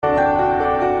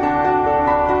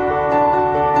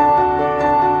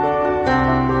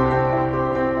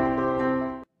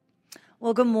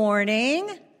Well, good morning.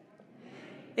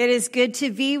 It is good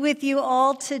to be with you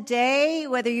all today,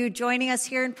 whether you're joining us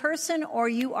here in person or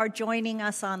you are joining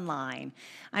us online.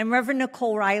 I'm Reverend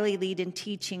Nicole Riley, lead and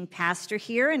teaching pastor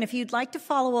here, and if you'd like to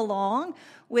follow along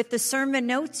with the sermon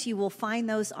notes, you will find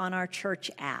those on our church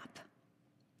app.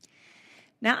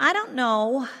 Now, I don't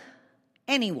know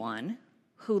anyone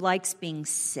who likes being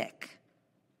sick.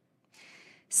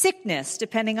 Sickness,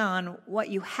 depending on what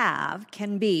you have,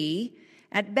 can be,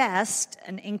 at best,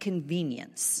 an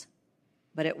inconvenience.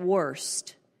 But at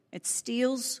worst, it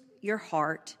steals your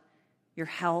heart, your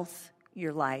health,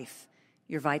 your life,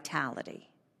 your vitality.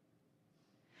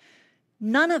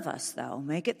 None of us, though,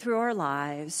 make it through our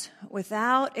lives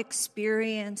without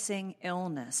experiencing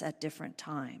illness at different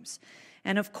times.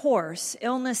 And of course,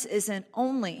 illness isn't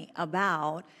only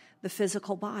about the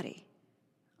physical body.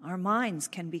 Our minds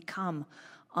can become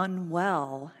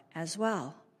unwell as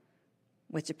well,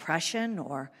 with depression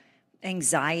or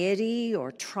anxiety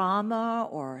or trauma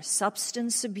or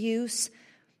substance abuse.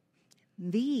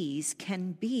 These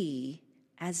can be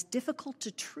as difficult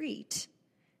to treat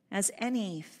as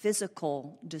any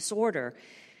physical disorder,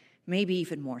 maybe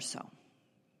even more so.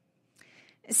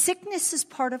 Sickness is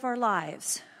part of our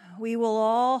lives. We will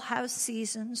all have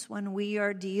seasons when we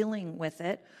are dealing with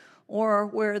it or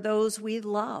where those we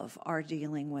love are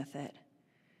dealing with it.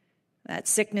 That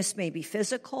sickness may be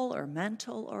physical or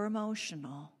mental or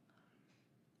emotional.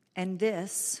 And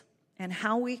this, and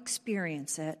how we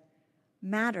experience it,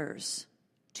 matters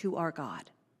to our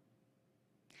God.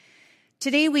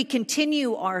 Today we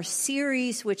continue our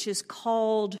series, which is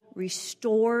called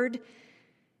Restored,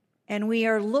 and we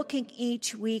are looking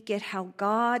each week at how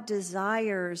God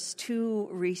desires to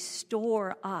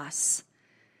restore us.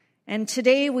 And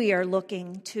today we are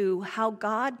looking to how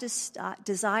God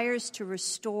desires to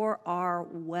restore our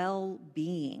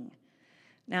well-being.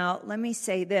 Now, let me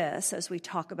say this as we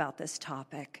talk about this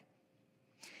topic.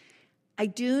 I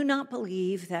do not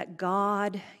believe that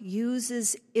God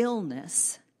uses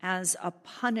illness as a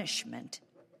punishment.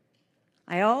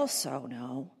 I also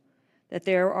know that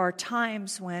there are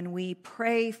times when we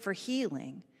pray for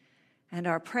healing and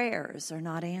our prayers are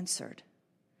not answered.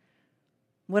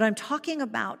 What I'm talking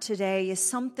about today is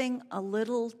something a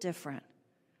little different.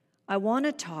 I want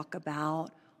to talk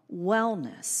about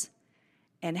wellness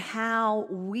and how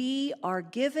we are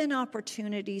given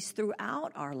opportunities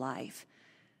throughout our life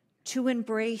to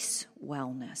embrace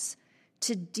wellness,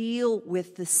 to deal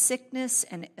with the sickness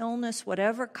and illness,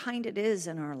 whatever kind it is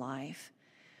in our life,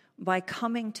 by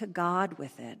coming to God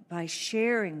with it, by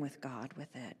sharing with God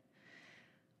with it.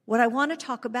 What I want to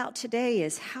talk about today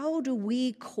is how do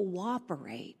we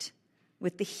cooperate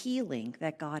with the healing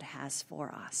that God has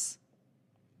for us?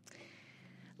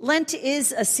 Lent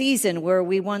is a season where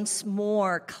we once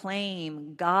more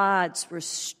claim God's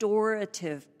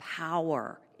restorative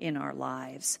power in our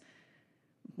lives.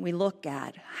 We look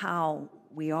at how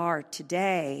we are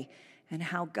today and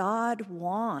how God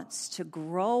wants to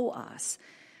grow us,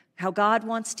 how God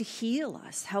wants to heal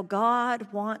us, how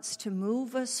God wants to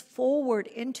move us forward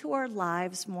into our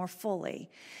lives more fully.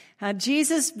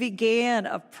 Jesus began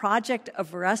a project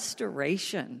of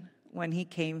restoration when he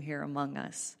came here among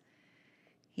us.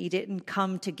 He didn't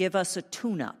come to give us a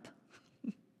tune-up.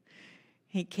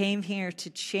 He came here to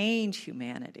change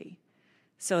humanity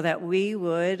so that we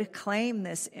would claim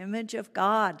this image of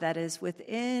God that is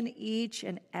within each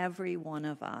and every one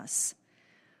of us.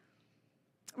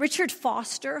 Richard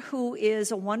Foster, who is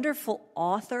a wonderful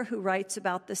author who writes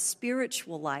about the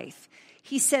spiritual life,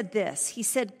 he said this. He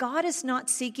said, God is not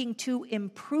seeking to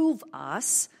improve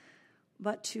us,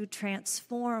 but to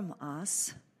transform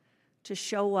us, to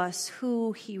show us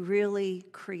who he really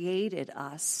created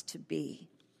us to be.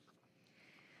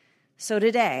 So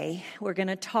today, we're going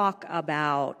to talk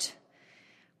about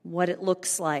what it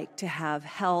looks like to have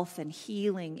health and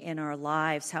healing in our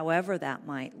lives, however that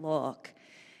might look.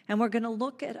 And we're going to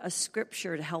look at a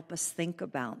scripture to help us think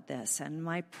about this. And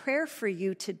my prayer for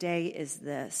you today is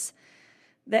this,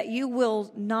 that you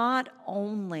will not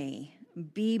only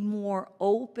be more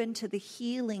open to the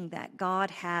healing that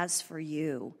God has for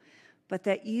you, but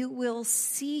that you will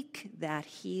seek that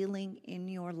healing in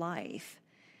your life,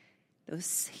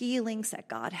 those healings that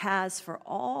God has for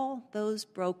all those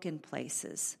broken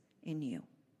places in you.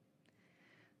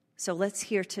 So let's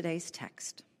hear today's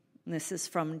text. And this is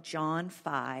from John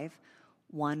 5,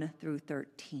 1 through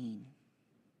 13.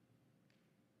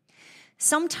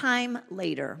 Sometime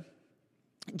later,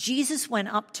 Jesus went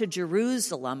up to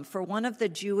Jerusalem for one of the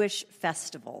Jewish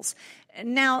festivals.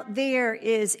 Now, there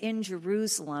is in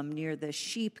Jerusalem near the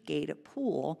Sheep Gate a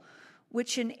pool,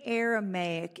 which in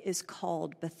Aramaic is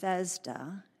called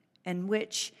Bethesda, and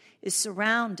which is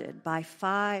surrounded by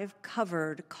 5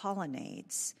 covered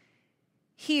colonnades.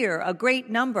 Here, a great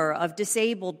number of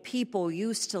disabled people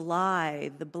used to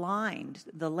lie, the blind,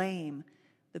 the lame,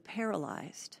 the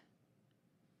paralyzed.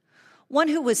 One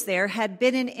who was there had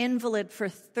been an invalid for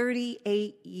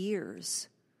 38 years.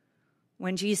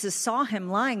 When Jesus saw him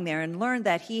lying there and learned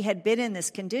that he had been in this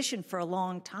condition for a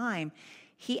long time,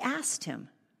 he asked him,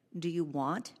 "Do you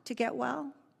want to get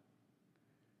well?"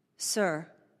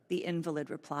 "Sir," the invalid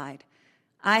replied,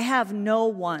 "I have no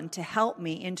one to help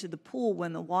me into the pool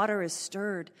when the water is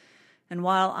stirred, and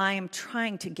while I am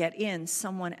trying to get in,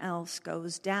 someone else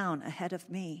goes down ahead of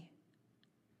me."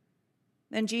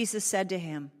 Then Jesus said to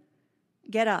him,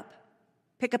 "Get up,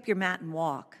 pick up your mat and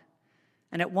walk."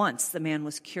 And at once the man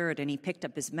was cured, and he picked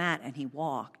up his mat and he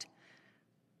walked.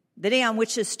 The day on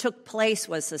which this took place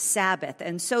was a Sabbath,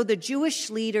 and so the Jewish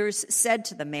leaders said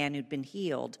to the man who'd been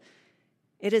healed,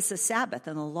 "It is a Sabbath,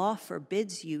 and the law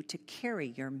forbids you to carry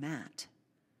your mat."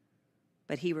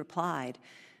 But he replied,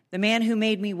 "The man who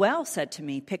made me well said to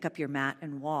me, 'Pick up your mat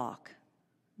and walk.'"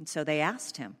 And so they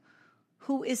asked him,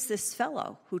 "Who is this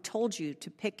fellow who told you to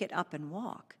pick it up and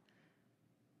walk?"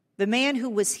 The man who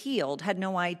was healed had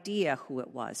no idea who it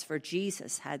was, for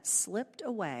Jesus had slipped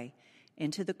away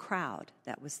into the crowd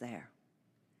that was there.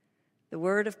 The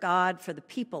word of God for the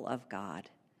people of God.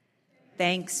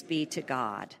 Thanks be to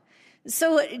God.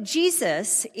 So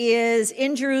Jesus is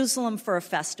in Jerusalem for a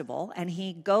festival, and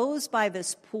he goes by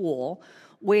this pool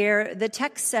where the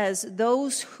text says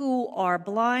those who are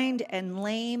blind and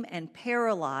lame and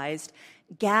paralyzed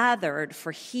gathered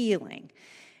for healing.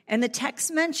 And the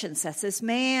text mentions that this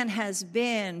man has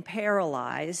been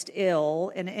paralyzed,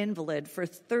 ill, an invalid for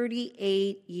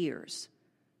 38 years.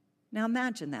 Now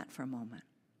imagine that for a moment.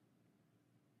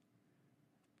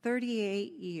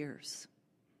 38 years.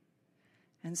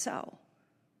 And so,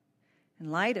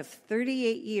 in light of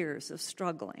 38 years of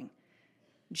struggling,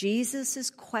 Jesus'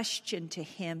 question to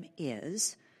him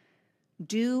is,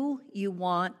 "Do you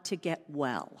want to get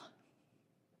well?"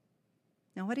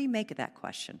 Now, what do you make of that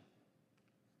question?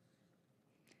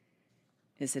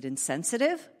 Is it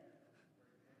insensitive?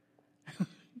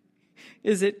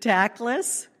 Is it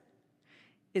tactless?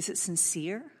 Is it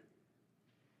sincere?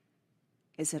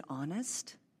 Is it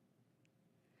honest?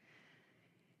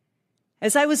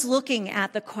 As I was looking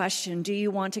at the question, "Do you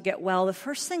want to get well?" the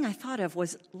first thing I thought of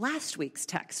was last week's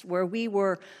text, where we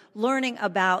were learning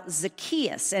about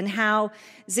Zacchaeus and how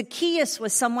Zacchaeus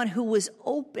was someone who was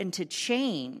open to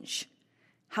change,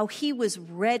 how he was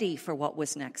ready for what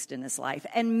was next in his life.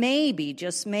 And maybe,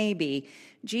 just maybe,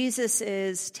 Jesus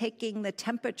is taking the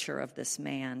temperature of this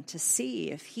man to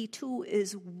see if he too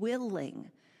is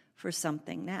willing for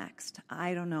something next.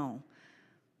 I don't know.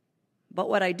 But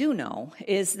what I do know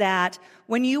is that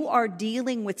when you are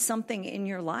dealing with something in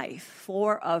your life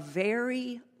for a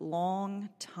very long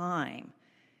time,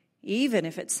 even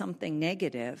if it's something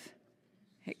negative,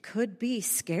 it could be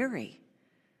scary.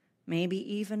 Maybe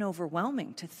even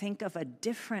overwhelming to think of a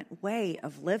different way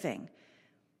of living.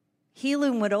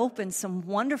 Healing would open some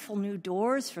wonderful new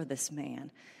doors for this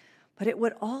man, but it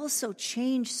would also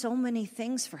change so many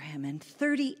things for him. And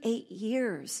 38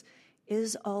 years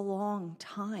is a long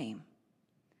time.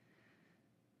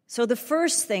 So the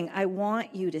first thing I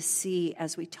want you to see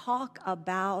as we talk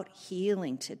about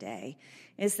healing today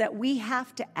is that we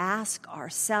have to ask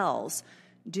ourselves,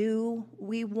 do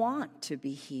we want to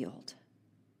be healed?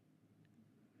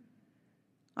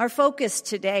 Our focus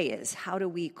today is how do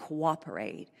we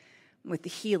cooperate with the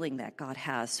healing that God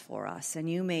has for us. And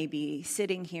you may be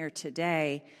sitting here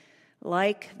today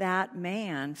like that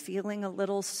man, feeling a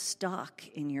little stuck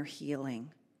in your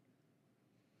healing,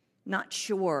 not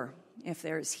sure if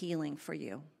there's healing for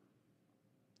you.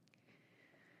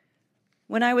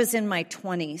 When I was in my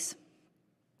 20s,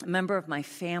 a member of my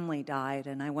family died,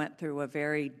 and I went through a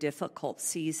very difficult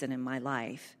season in my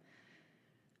life.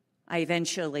 I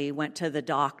eventually went to the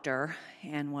doctor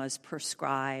and was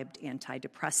prescribed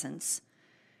antidepressants.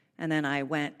 And then I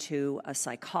went to a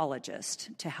psychologist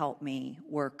to help me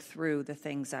work through the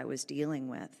things I was dealing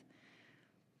with.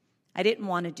 I didn't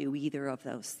want to do either of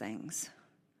those things.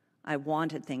 I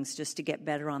wanted things just to get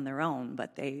better on their own,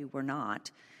 but they were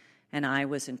not. And I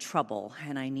was in trouble,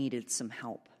 and I needed some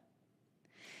help.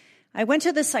 I went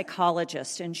to the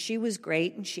psychologist, and she was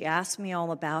great, and she asked me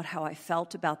all about how I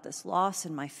felt about this loss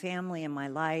in my family and my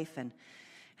life, and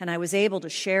I was able to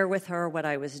share with her what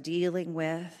I was dealing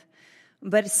with.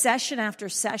 But session after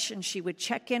session, she would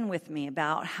check in with me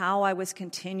about how I was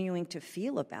continuing to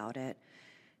feel about it.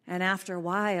 And after a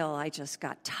while, I just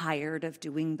got tired of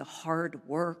doing the hard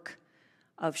work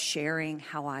of sharing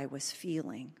how I was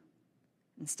feeling.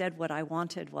 Instead, what I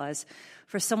wanted was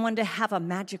for someone to have a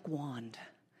magic wand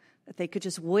that they could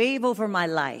just wave over my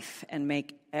life and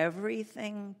make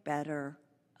everything better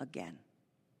again.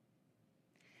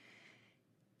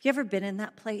 You ever been in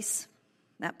that place?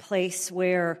 That place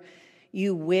where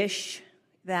you wish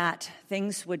that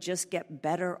things would just get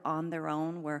better on their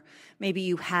own, where maybe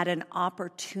you had an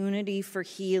opportunity for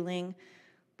healing,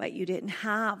 but you didn't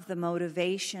have the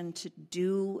motivation to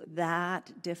do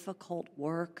that difficult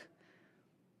work?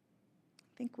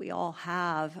 I think we all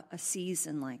have a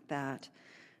season like that.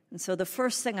 And so the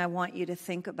first thing I want you to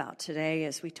think about today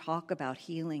as we talk about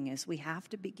healing is we have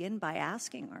to begin by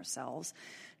asking ourselves,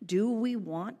 do we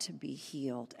want to be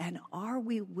healed? And are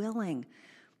we willing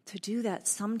to do that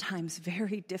sometimes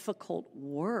very difficult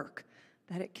work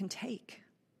that it can take?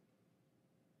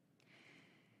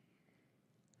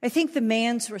 I think the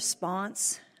man's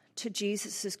response to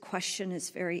Jesus' question is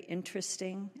very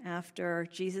interesting. After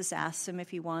Jesus asks him if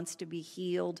he wants to be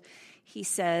healed, he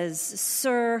says,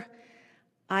 "Sir,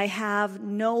 I have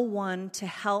no one to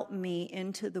help me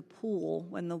into the pool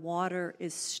when the water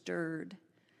is stirred.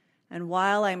 And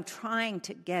while I'm trying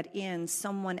to get in,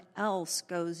 someone else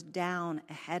goes down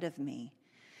ahead of me."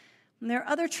 And there are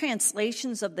other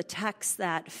translations of the text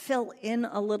that fill in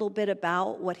a little bit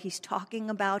about what he's talking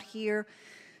about here.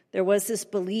 There was this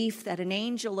belief that an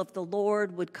angel of the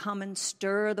Lord would come and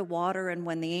stir the water, and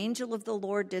when the angel of the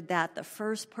Lord did that, the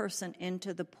first person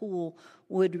into the pool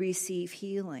would receive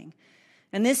healing.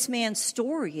 And this man's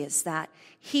story is that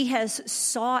he has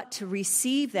sought to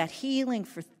receive that healing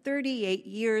for 38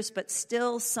 years, but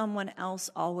still someone else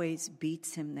always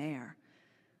beats him there.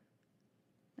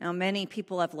 Now, many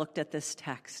people have looked at this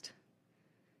text,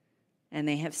 and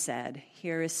they have said,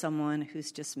 here is someone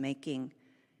who's just making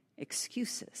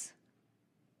excuses.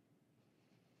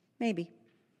 Maybe.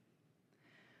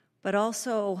 But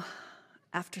also,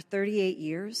 after 38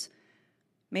 years,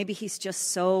 maybe he's just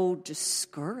so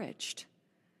discouraged.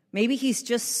 Maybe he's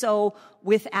just so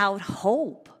without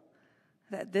hope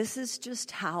that this is just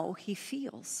how he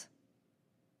feels.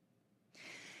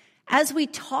 As we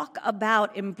talk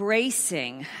about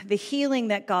embracing the healing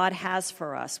that God has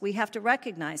for us, we have to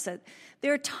recognize that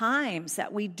there are times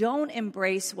that we don't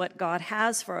embrace what God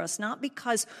has for us, not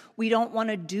because we don't want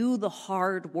to do the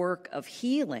hard work of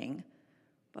healing,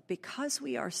 but because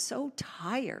we are so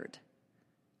tired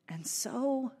and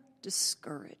so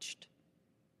discouraged.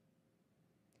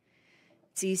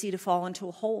 It's easy to fall into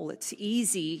a hole. It's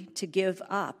easy to give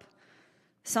up.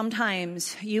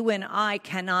 Sometimes you and I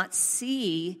cannot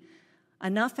see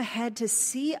enough ahead to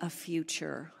see a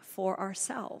future for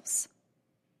ourselves.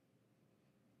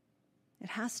 It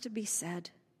has to be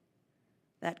said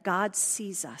that God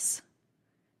sees us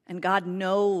and God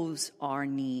knows our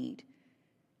need.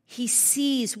 He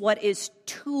sees what is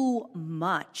too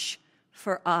much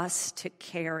for us to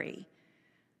carry.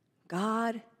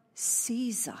 God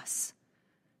sees us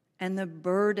and the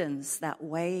burdens that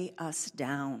weigh us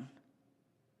down.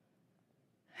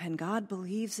 And God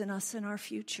believes in us and our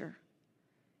future,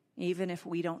 even if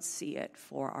we don't see it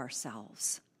for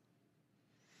ourselves.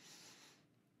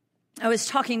 I was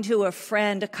talking to a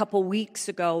friend a couple weeks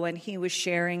ago, and he was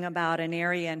sharing about an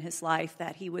area in his life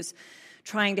that he was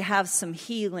trying to have some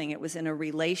healing. It was in a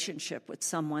relationship with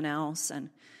someone else,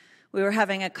 and we were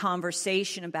having a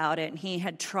conversation about it, and he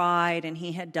had tried and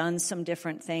he had done some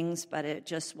different things, but it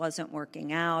just wasn't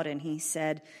working out. And he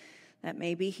said that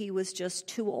maybe he was just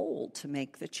too old to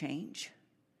make the change.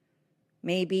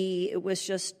 Maybe it was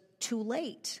just too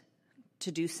late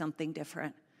to do something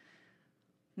different.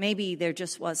 Maybe there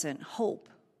just wasn't hope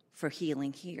for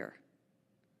healing here.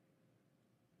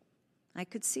 I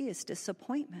could see his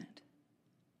disappointment.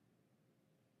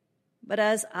 But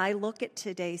as I look at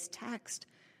today's text,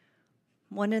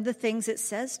 one of the things it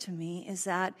says to me is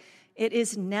that it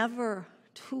is never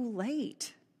too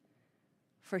late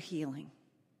for healing.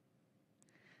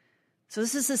 So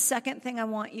this is the second thing I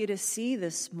want you to see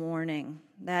this morning,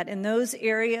 that in those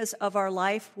areas of our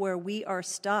life where we are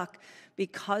stuck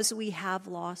because we have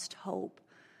lost hope,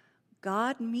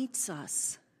 God meets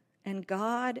us and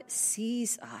God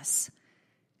sees us.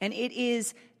 And it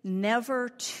is never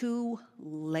too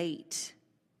late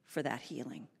for that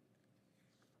healing.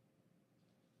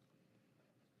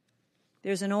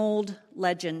 There's an old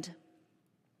legend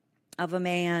of a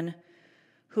man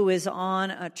who is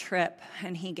on a trip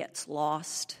and he gets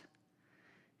lost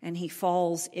and he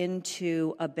falls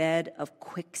into a bed of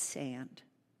quicksand.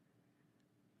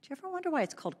 Do you ever wonder why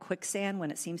it's called quicksand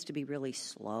when it seems to be really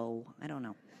slow? I don't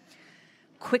know.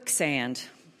 Quicksand.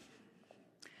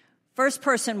 First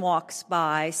person walks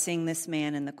by seeing this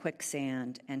man in the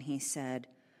quicksand, and he said,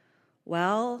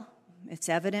 "Well, it's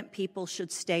evident people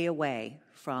should stay away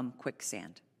from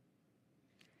quicksand.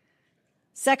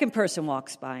 Second person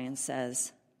walks by and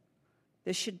says,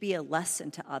 this should be a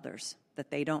lesson to others that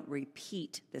they don't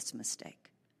repeat this mistake.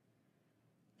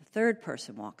 The third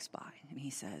person walks by and he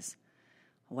says,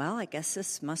 well, I guess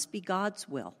this must be God's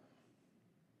will.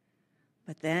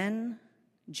 But then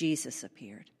Jesus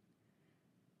appeared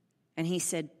and he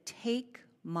said, take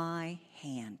my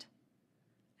hand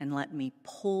and let me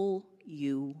pull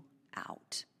you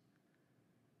out.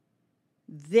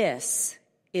 This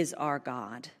is our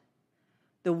God,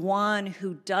 the one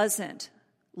who doesn't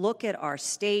look at our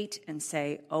state and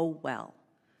say, oh, well,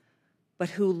 but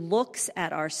who looks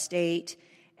at our state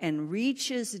and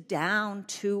reaches down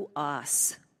to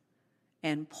us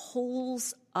and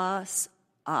pulls us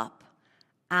up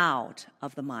out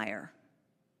of the mire.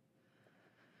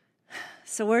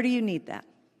 So where do you need that?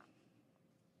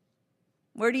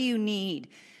 Where do you need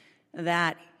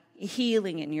that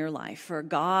healing in your life, for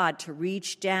God to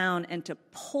reach down and to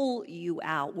pull you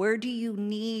out? Where do you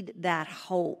need that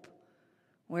hope?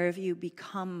 Where have you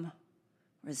become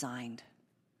resigned?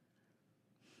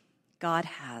 God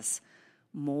has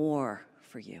more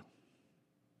for you.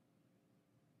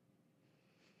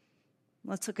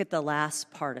 Let's look at the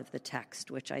last part of the text,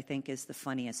 which I think is the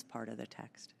funniest part of the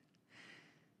text.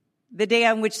 The day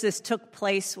on which this took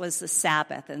place was the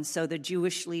Sabbath, and so the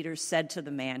Jewish leaders said to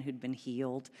the man who'd been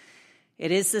healed,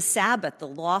 it is the Sabbath. The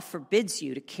law forbids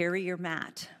you to carry your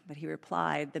mat. But he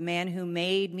replied, the man who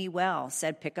made me well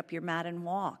said, pick up your mat and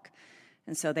walk.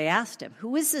 And so they asked him,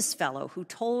 who is this fellow who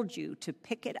told you to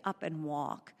pick it up and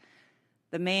walk?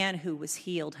 The man who was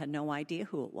healed had no idea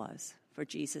who it was, for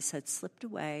Jesus had slipped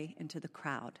away into the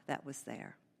crowd that was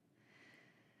there.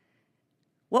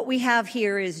 What we have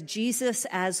here is Jesus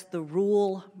as the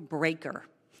rule breaker.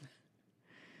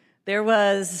 There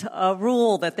was a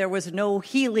rule that there was no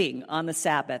healing on the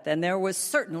Sabbath, and there was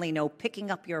certainly no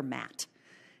picking up your mat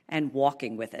and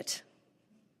walking with it.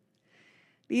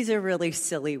 These are really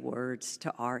silly words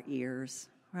to our ears,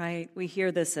 right? We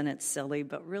hear this and it's silly,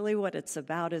 but really what it's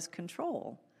about is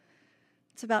control.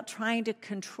 It's about trying to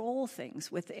control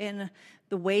things within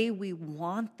the way we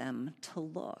want them to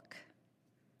look.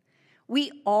 We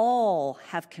all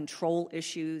have control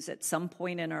issues at some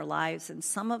point in our lives, and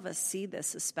some of us see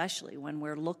this especially when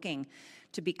we're looking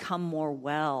to become more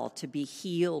well, to be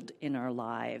healed in our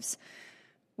lives.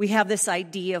 We have this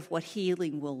idea of what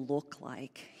healing will look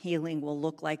like. Healing will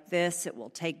look like this. It will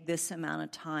take this amount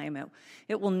of time.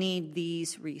 It will need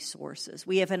these resources.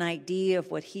 We have an idea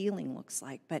of what healing looks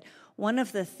like. But one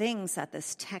of the things that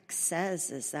this text says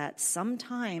is that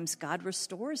sometimes God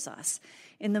restores us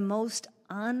in the most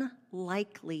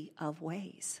unlikely of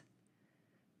ways.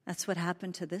 That's what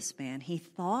happened to this man. He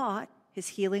thought his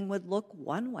healing would look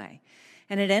one way,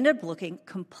 and it ended up looking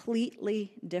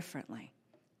completely differently.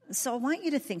 So I want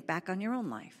you to think back on your own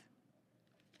life.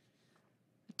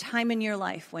 A time in your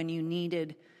life when you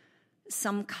needed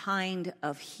some kind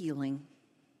of healing.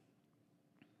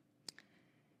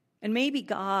 And maybe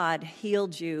God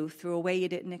healed you through a way you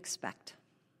didn't expect.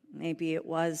 Maybe it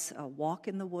was a walk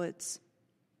in the woods.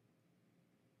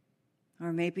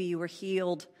 Or maybe you were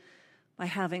healed by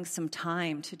having some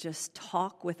time to just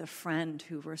talk with a friend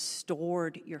who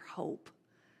restored your hope.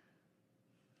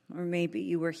 Or maybe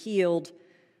you were healed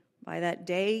by that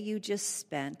day you just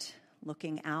spent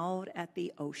looking out at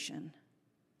the ocean,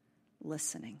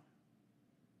 listening.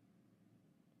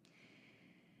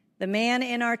 The man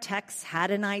in our text had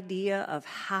an idea of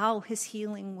how his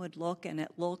healing would look, and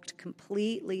it looked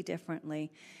completely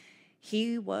differently.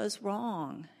 He was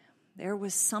wrong. There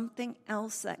was something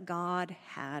else that God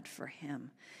had for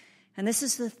him. And this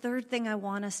is the third thing I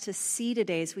want us to see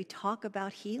today as we talk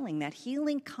about healing, that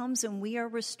healing comes and we are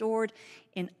restored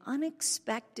in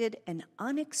unexpected and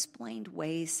unexplained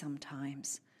ways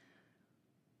sometimes.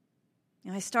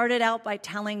 I started out by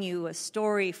telling you a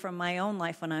story from my own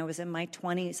life when I was in my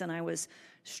 20s and I was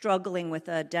struggling with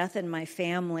a death in my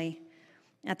family.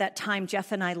 At that time,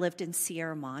 Jeff and I lived in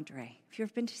Sierra Madre. Have you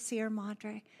ever been to Sierra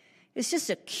Madre? It's just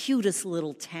the cutest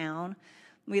little town.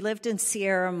 We lived in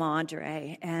Sierra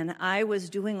Madre, and I was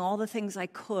doing all the things I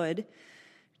could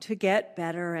to get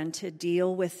better and to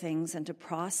deal with things and to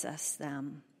process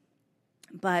them.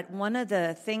 But one of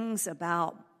the things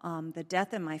about the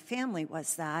death in my family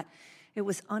was that it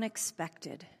was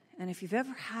unexpected. And if you've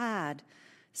ever had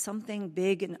something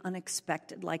big and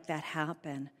unexpected like that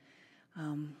happen,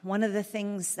 one of the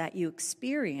things that you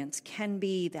experience can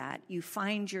be that you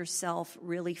find yourself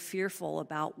really fearful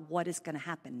about what is going to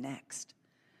happen next.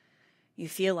 You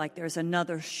feel like there's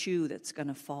another shoe that's going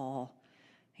to fall.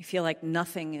 You feel like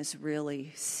nothing is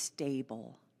really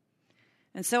stable.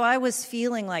 And so I was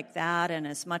feeling like that, and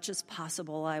as much as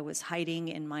possible, I was hiding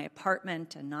in my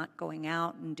apartment and not going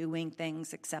out and doing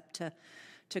things except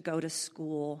to go to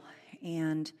school.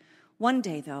 And one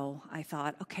day, though, I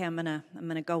thought, okay, I'm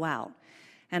gonna go out.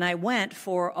 And I went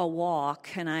for a walk,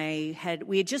 and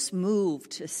we had just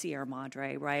moved to Sierra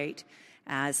Madre, right,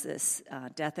 as this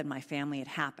death in my family had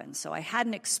happened. So I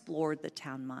hadn't explored the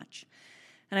town much.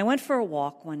 And I went for a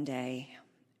walk one day,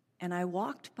 and I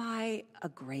walked by a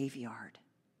graveyard.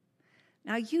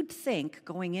 Now, you'd think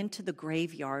going into the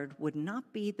graveyard would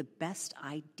not be the best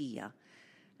idea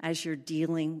as you're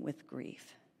dealing with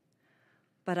grief.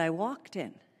 But I walked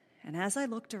in, and as I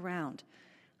looked around,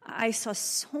 I saw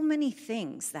so many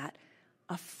things that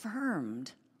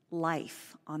affirmed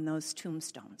life on those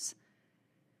tombstones.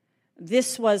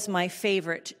 This was my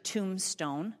favorite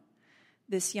tombstone.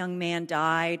 This young man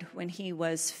died when he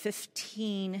was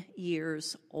 15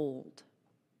 years old.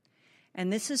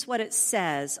 And this is what it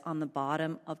says on the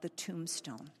bottom of the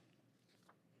tombstone.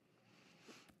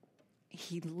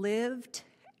 He lived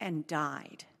and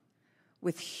died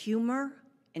with humor,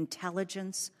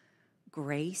 intelligence,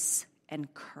 grace,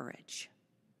 and courage.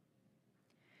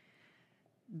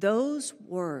 Those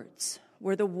words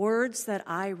were the words that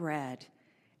I read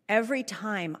every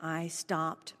time I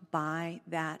stopped by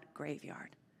that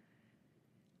graveyard.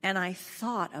 And I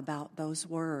thought about those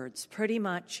words pretty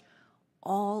much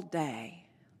all day.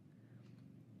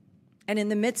 And in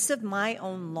the midst of my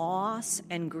own loss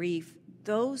and grief,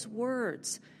 those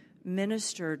words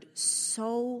ministered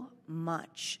so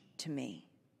much to me.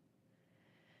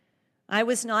 I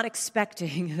was not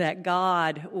expecting that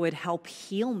God would help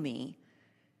heal me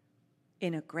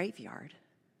in a graveyard.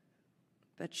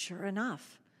 But sure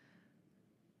enough,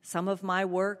 some of my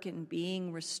work in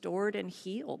being restored and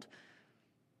healed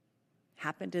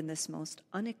happened in this most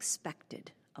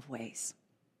unexpected of ways.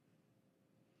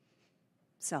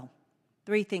 So,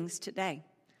 3 things today.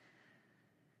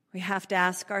 We have to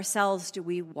ask ourselves, do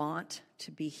we want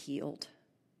to be healed?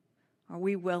 Are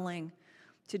we willing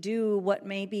to do what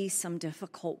may be some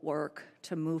difficult work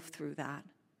to move through that?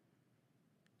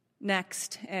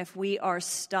 Next, if we are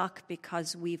stuck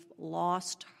because we've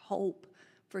lost hope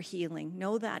for healing,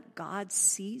 know that God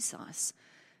sees us,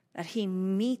 that He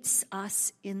meets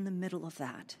us in the middle of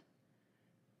that.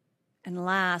 And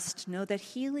last, know that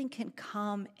healing can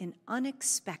come in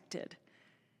unexpected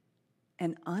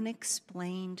and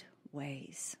unexplained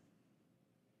ways.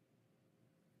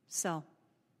 So,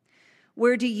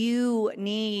 where do you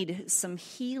need some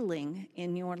healing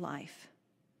in your life?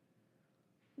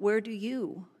 Where do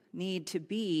you need to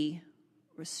be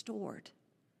restored?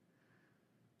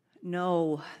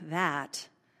 Know that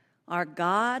our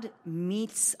God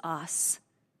meets us,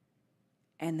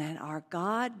 and that our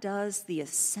God does the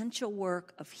essential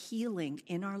work of healing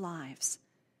in our lives,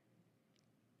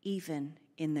 even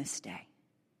in this day.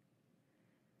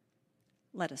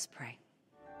 Let us pray.